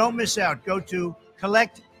 So don't miss out. Go to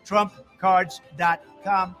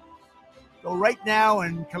collecttrumpcards.com. Go right now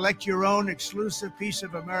and collect your own exclusive piece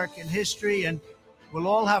of American history, and we'll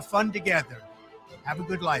all have fun together. Have a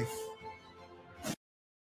good life.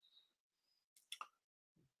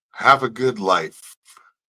 Have a good life.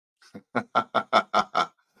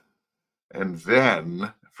 And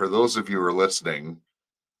then, for those of you who are listening,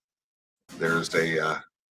 there's a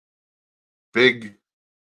big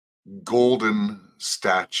golden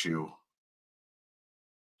statue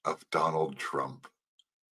of Donald Trump.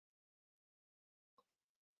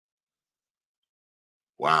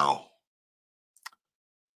 Wow.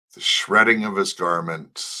 The shredding of his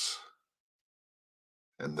garments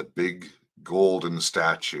and the big golden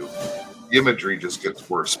statue. The imagery just gets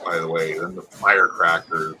worse, by the way. Then the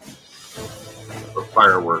firecrackers, the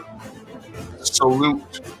fireworks.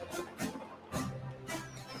 Salute.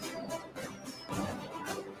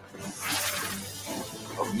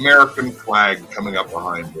 American flag coming up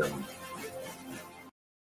behind him.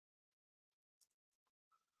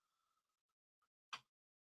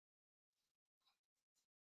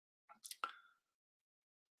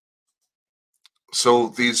 So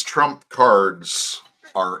these Trump cards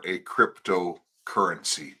are a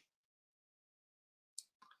cryptocurrency,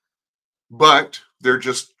 but they're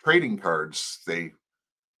just trading cards. They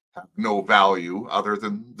have no value other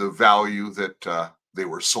than the value that they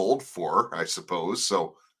were sold for, I suppose.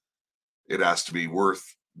 So it has to be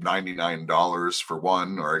worth $99 for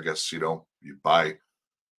one, or I guess, you buy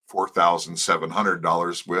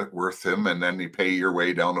 $4,700 worth him, and then you pay your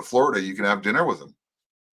way down to Florida. You can have dinner with him.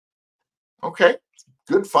 Okay,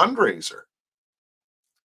 good fundraiser.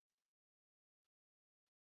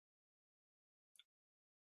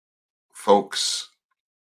 Folks,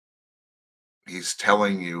 he's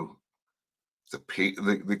telling you the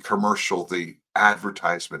commercial, the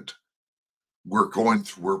advertisement.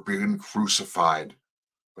 We're being crucified,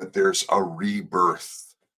 but there's a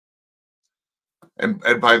rebirth. And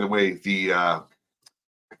by the way,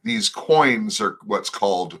 these coins are what's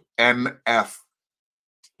called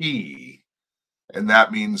NFT, and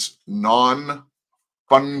that means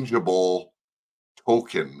non-fungible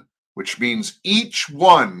token, which means each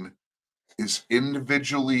one is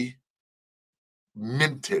individually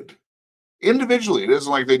minted. Individually. It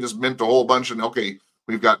isn't like they just mint a whole bunch and, okay,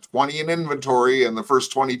 we've got 20 in inventory and the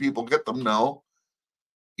first 20 people get them. No.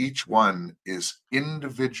 Each one is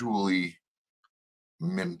individually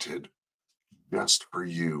minted just for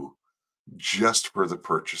you, just for the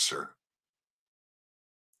purchaser.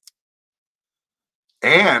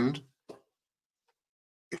 And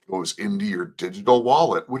it goes into your digital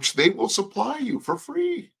wallet, which they will supply you for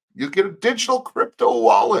free. You get a digital crypto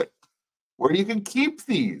wallet where you can keep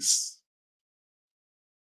these.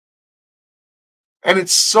 And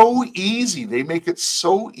it's so easy. They make it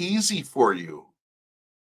so easy for you.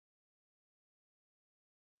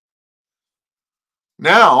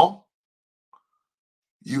 Now,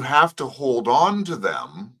 you have to hold on to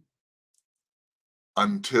them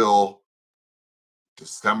until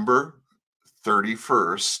December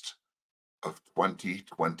 31st of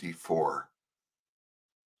 2024.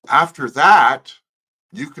 After that,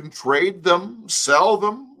 you can trade them, sell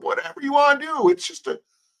them, whatever you want to do. It's just a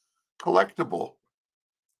collectible.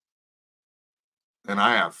 And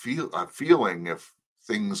I have a feeling if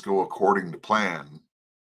things go according to plan,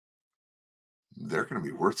 they're going to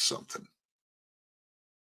be worth something.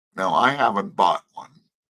 Now, I haven't bought one.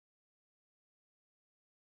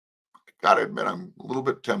 I gotta admit, I'm a little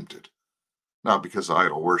bit tempted. Not because of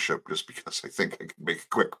idol worship, just because I think I can make a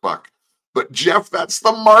quick buck. But Jeff, that's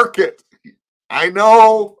the market. I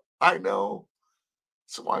know.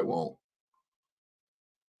 So I won't.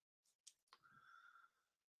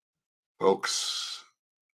 Folks,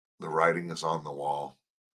 the writing is on the wall.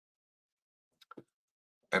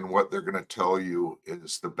 And what they're going to tell you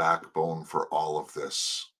is the backbone for all of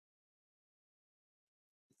this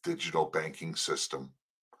digital banking system.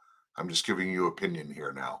 I'm just giving you opinion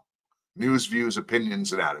here now. News, views,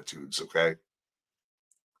 opinions, and attitudes, okay?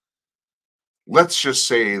 Let's just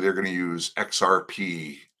say they're going to use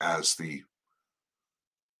XRP as the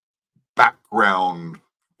background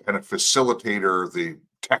kind of facilitator, the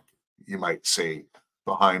tech, you might say,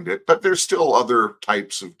 behind it. But there's still other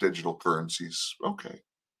types of digital currencies. Okay.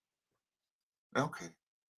 But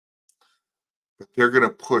they're going to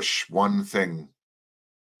push one thing,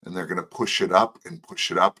 and they're going to push it up and push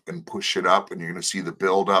it up and push it up, and you're going to see the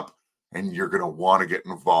build up, and you're going to want to get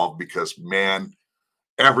involved because, man,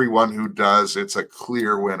 everyone who does, it's a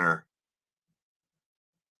clear winner.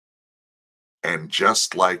 And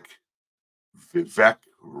just like Vivek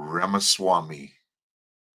Ramaswamy,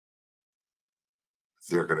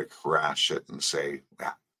 they're going to crash it and say,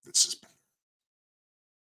 this is better.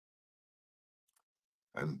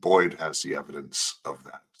 And Boyd has the evidence of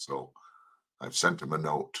that. So I've sent him a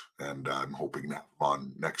note, and I'm hoping to have him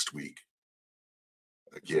on next week.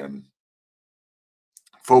 Again,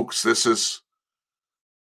 folks, this is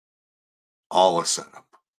all a setup.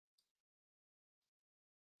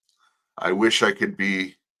 I wish I could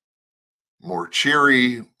be more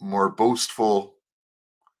cheery, more boastful.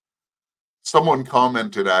 Someone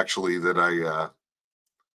commented actually that I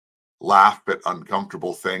laugh at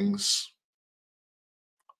uncomfortable things.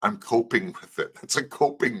 I'm coping with it. It's a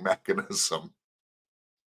coping mechanism.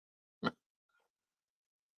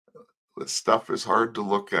 This stuff is hard to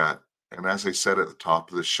look at. And as I said at the top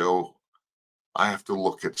of the show, I have to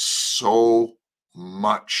look at so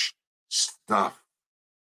much stuff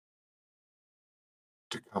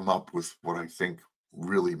to come up with what I think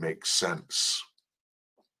really makes sense.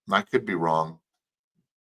 And I could be wrong.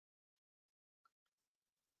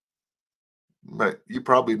 But you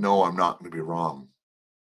probably know I'm not going to be wrong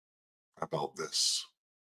about this.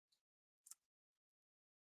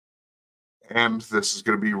 And this is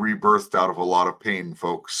going to be rebirthed out of a lot of pain,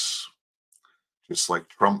 folks. Just like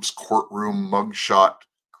Trump's courtroom mugshot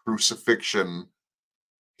crucifixion,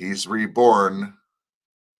 he's reborn.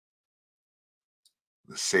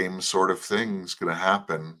 The same sort of thing's going to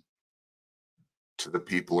happen to the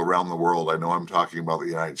people around the world. I know I'm talking about the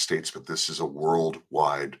United States, but this is a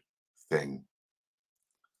worldwide thing.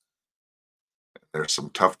 There's some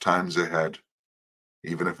tough times ahead,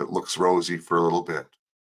 even if it looks rosy for a little bit.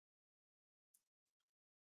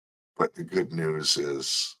 But the good news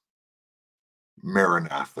is,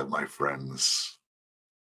 Maranatha, my friends,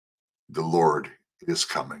 the Lord is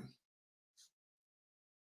coming.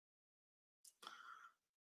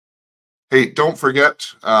 Hey, don't forget,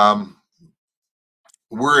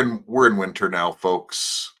 we're in winter now,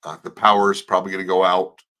 folks. The power's probably going to go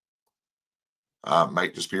out.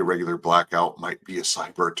 Might just be a regular blackout, might be a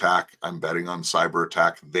cyber attack. I'm betting on cyber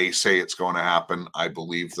attack. They say it's going to happen. I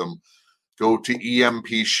believe them. Go to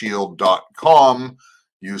empshield.com.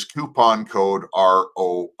 Use coupon code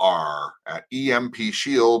ROR at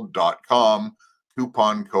empshield.com.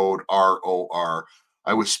 Coupon code ROR.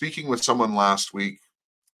 I was speaking with someone last week.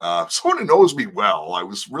 Someone who knows me well. I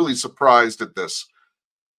was really surprised at this.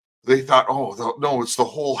 They thought, no, it's the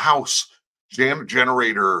whole house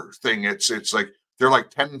generator thing. It's like they're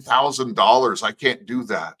like $10,000. I can't do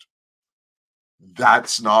that.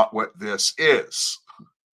 That's not what this is.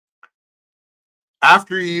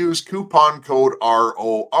 After you use coupon code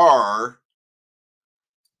ROR,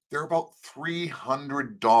 they're about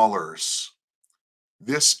 $300.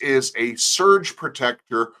 This is a surge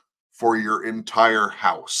protector for your entire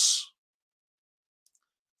house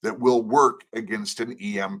that will work against an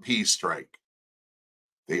EMP strike.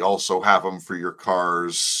 They also have them for your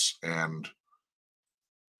cars and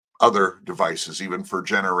other devices, even for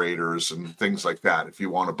generators and things like that. If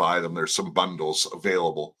you want to buy them, there's some bundles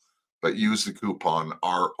available, but use the coupon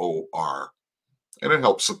ROR and it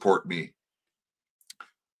helps support me.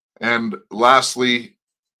 And lastly,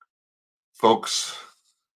 folks,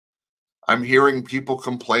 I'm hearing people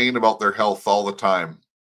complain about their health all the time.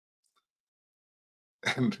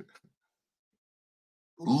 And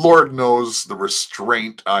Lord knows the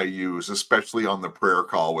restraint I use, especially on the prayer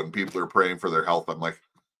call when people are praying for their health. I'm like,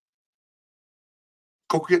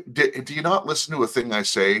 do you not listen to a thing I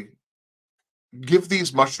say? Give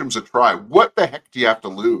these mushrooms a try. What the heck do you have to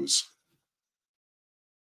lose?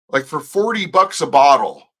 Like for $40 a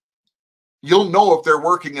bottle, you'll know if they're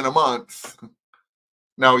working in a month.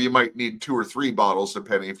 Now you might need 2 or 3 bottles,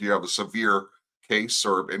 depending if you have a severe case,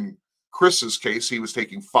 or in Chris's case, he was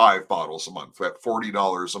taking 5 bottles a month at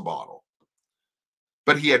 $40 a bottle.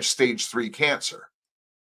 But he had stage 3 cancer.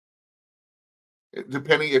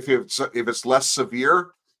 Depending if it's less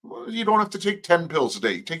severe, well, you don't have to take 10 pills a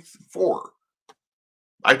day. You take 4.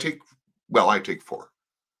 I take 4.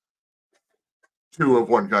 2 of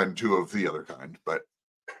one kind, 2 of the other kind. But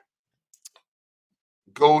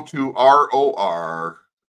go to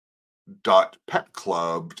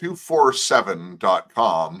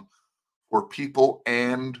ror.petclub247.com for people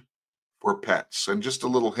and for pets. And just a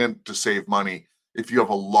little hint to save money, if you have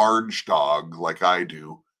a large dog like I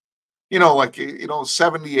do,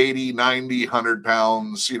 70, 80, 90, 100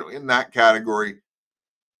 pounds, in that category,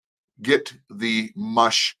 get the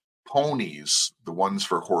mush ponies, the ones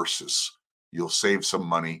for horses. You'll save some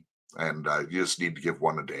money, and you just need to give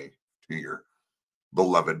one a day to your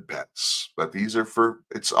beloved pets. But these are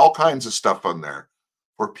it's all kinds of stuff on there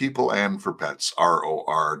for people and for pets.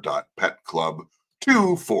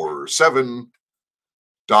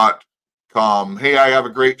 ror.petclub247.com. Hey, I have a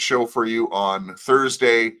great show for you on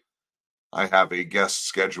Thursday. I have a guest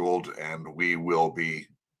scheduled, and we will be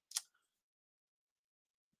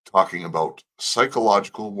talking about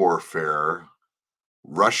psychological warfare,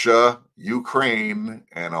 Russia, Ukraine,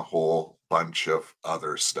 and a whole bunch of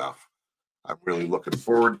other stuff. I'm really looking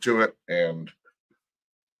forward to it, and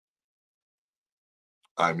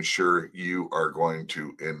I'm sure you are going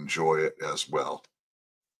to enjoy it as well.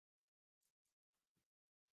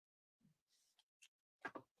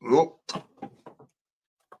 Oh.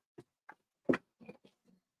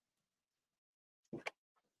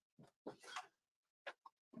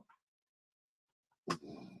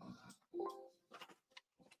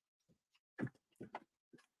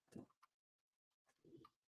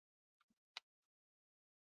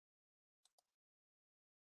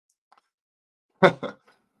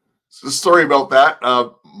 So the story about that,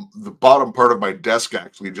 the bottom part of my desk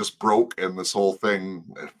actually just broke, and this whole thing,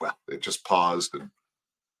 well, it just paused. And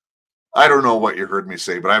I don't know what you heard me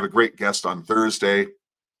say, but I have a great guest on Thursday.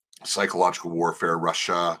 Psychological warfare,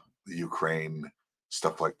 Russia, the Ukraine,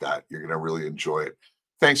 stuff like that. You're going to really enjoy it.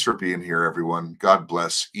 Thanks for being here, everyone. God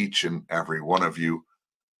bless each and every one of you.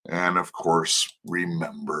 And of course,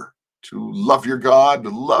 remember to love your God,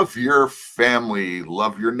 love your family,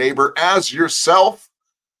 love your neighbor as yourself,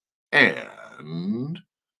 and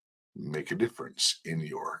make a difference in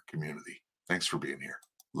your community. Thanks for being here.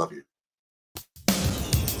 Love you.